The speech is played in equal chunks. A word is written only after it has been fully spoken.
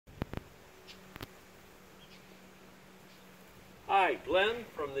Hi, Glenn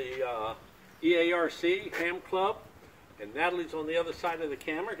from the EARC Ham Club, and Natalie's on the other side of the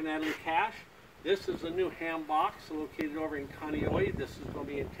camera, Natalie Cash. This is a new ham box located over in Kaneohe. This is going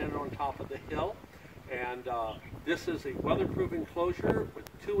to be intended on top of the hill, and this is a weatherproof enclosure with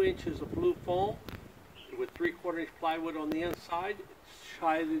 2 inches of blue foam with 3/4 inch plywood on the inside. It's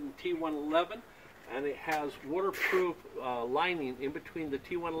shielded in T111, and it has waterproof lining in between the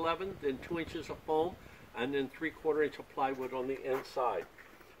T111, then 2 inches of foam, and then 3/4 inch of plywood on the inside.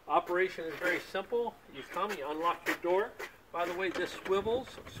 Operation is very simple. You come, you unlock your door. By the way, this swivels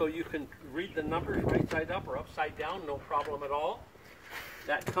so you can read the numbers right side up or upside down, no problem at all.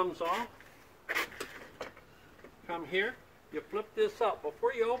 That comes off. Come here, you flip this up.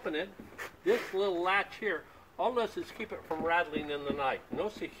 Before you open it, this little latch here, all this is keep it from rattling in the night. No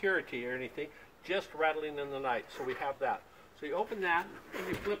security or anything, just rattling in the night. So we have that. So you open that, and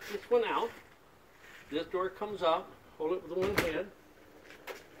you flip this one out. This door comes up, hold it with one hand.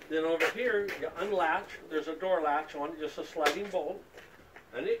 Then over here, you unlatch. There's a door latch on it, just a sliding bolt.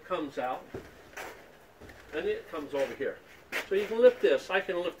 And it comes out, and it comes over here. So you can lift this. I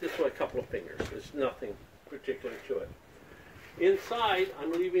can lift this with a couple of fingers. There's nothing particular to it. Inside,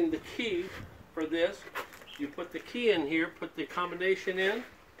 I'm leaving the key for this. You put the key in here, put the combination in,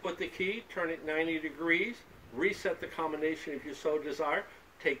 put the key, turn it 90 degrees, reset the combination if you so desire,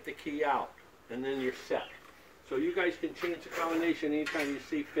 take the key out, and then you're set. So you guys can change the combination anytime you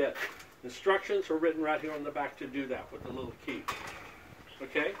see fit. Instructions are written right here on the back to do that with the little key.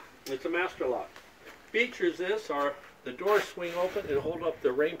 Okay? It's a master lock. Features this are the doors swing open and hold up the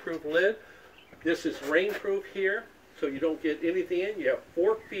rainproof lid. This is rainproof here, so you don't get anything in. You have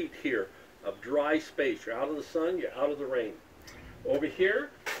 4 feet here of dry space. You're out of the sun, you're out of the rain. Over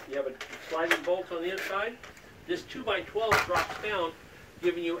here, you have a sliding bolt on the inside. This 2x12 drops down,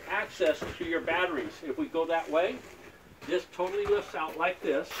 giving you access to your batteries. If we go that way, this totally lifts out like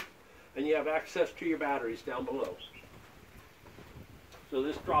this, and you have access to your batteries down below. So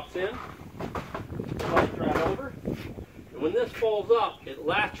this drops in, slides right over, and when this falls up, it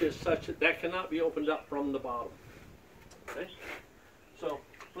latches such that cannot be opened up from the bottom. Okay? So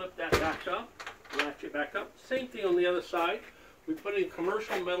flip that back up, latch it back up. Same thing on the other side. We put in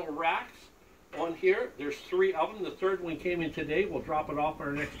commercial metal racks on here. There's 3 of them. The third one came in today. We'll drop it off on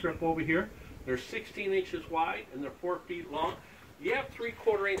our next trip over here. They're 16 inches wide and they're 4 feet long. You have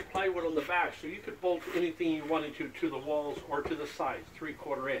 3/4 inch plywood on the back, so you could bolt anything you wanted to the walls or to the sides,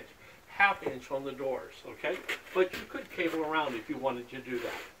 3/4 inch. 1/2 inch on the doors, okay? But you could cable around if you wanted to do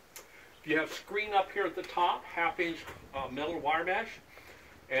that. You have screen up here at the top, 1/2 inch metal wire mesh,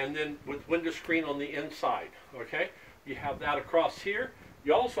 and then with window screen on the inside, okay? You have that across here.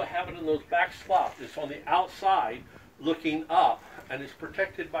 You also have it in those back slots. It's on the outside looking up, and it's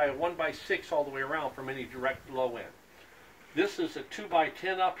protected by a 1x6 all the way around from any direct blow in. This is a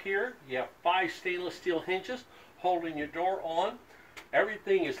 2x10 up here. You have 5 stainless steel hinges holding your door on.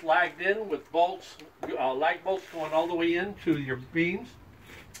 Everything is lagged in with bolts, lag bolts going all the way into your beams.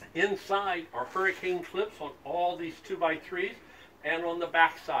 Inside are hurricane clips on all these 2x3s, and on the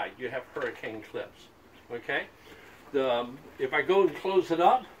back side you have hurricane clips. Okay? If I go and close it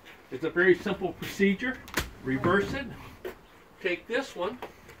up, it's a very simple procedure. Reverse it, take this one,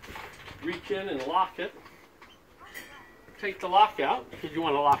 reach in and lock it, take the lock out because you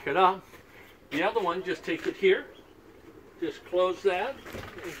want to lock it up. The other one, just take it here, just close that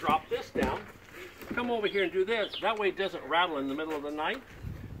and drop this down. Come over here and do this. That way it doesn't rattle in the middle of the night.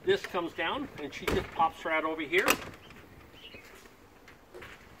 This comes down and she just pops right over here.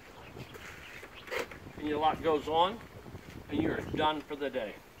 And your lock goes on, and you're done for the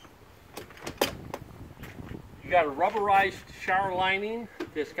day. You got a rubberized shower lining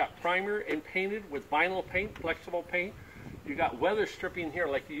that's got primer and painted with vinyl paint, flexible paint. You got weather stripping here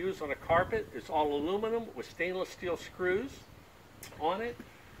like you use on a carpet. It's all aluminum with stainless steel screws on it.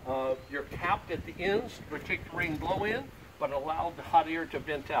 You're capped at the ends to protect the rain blow in, but allow the hot air to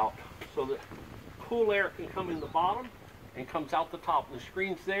vent out. So the cool air can come in the bottom and comes out the top. The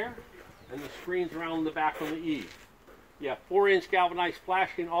screen's there, and the screen's around the back on the eave. You have 4-inch galvanized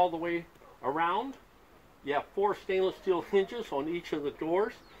flashing all the way around. You have 4 stainless steel hinges on each of the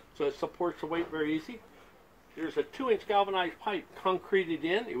doors, so it supports the weight very easy. There's a 2-inch galvanized pipe concreted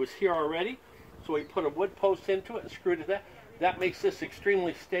in. It was here already, so we put a wood post into it and screwed it there. That makes this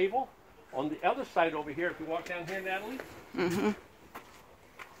extremely stable. On the other side over here, if you walk down here, Natalie,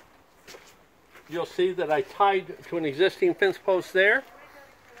 you'll see that I tied to an existing fence post there.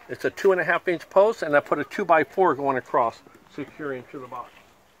 It's a 2.5 inch post, and I put a 2x4 going across, securing to the box.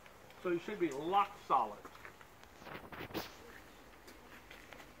 So you should be lock solid.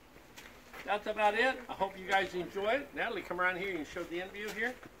 that's about it. I hope you guys enjoy it. Natalie, come around here and show the end view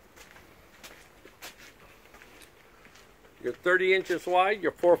here. You're 30 inches wide,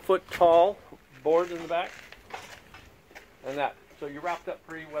 you're 4 foot tall, board in the back, and that. So you're wrapped up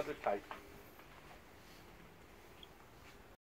pretty weather tight.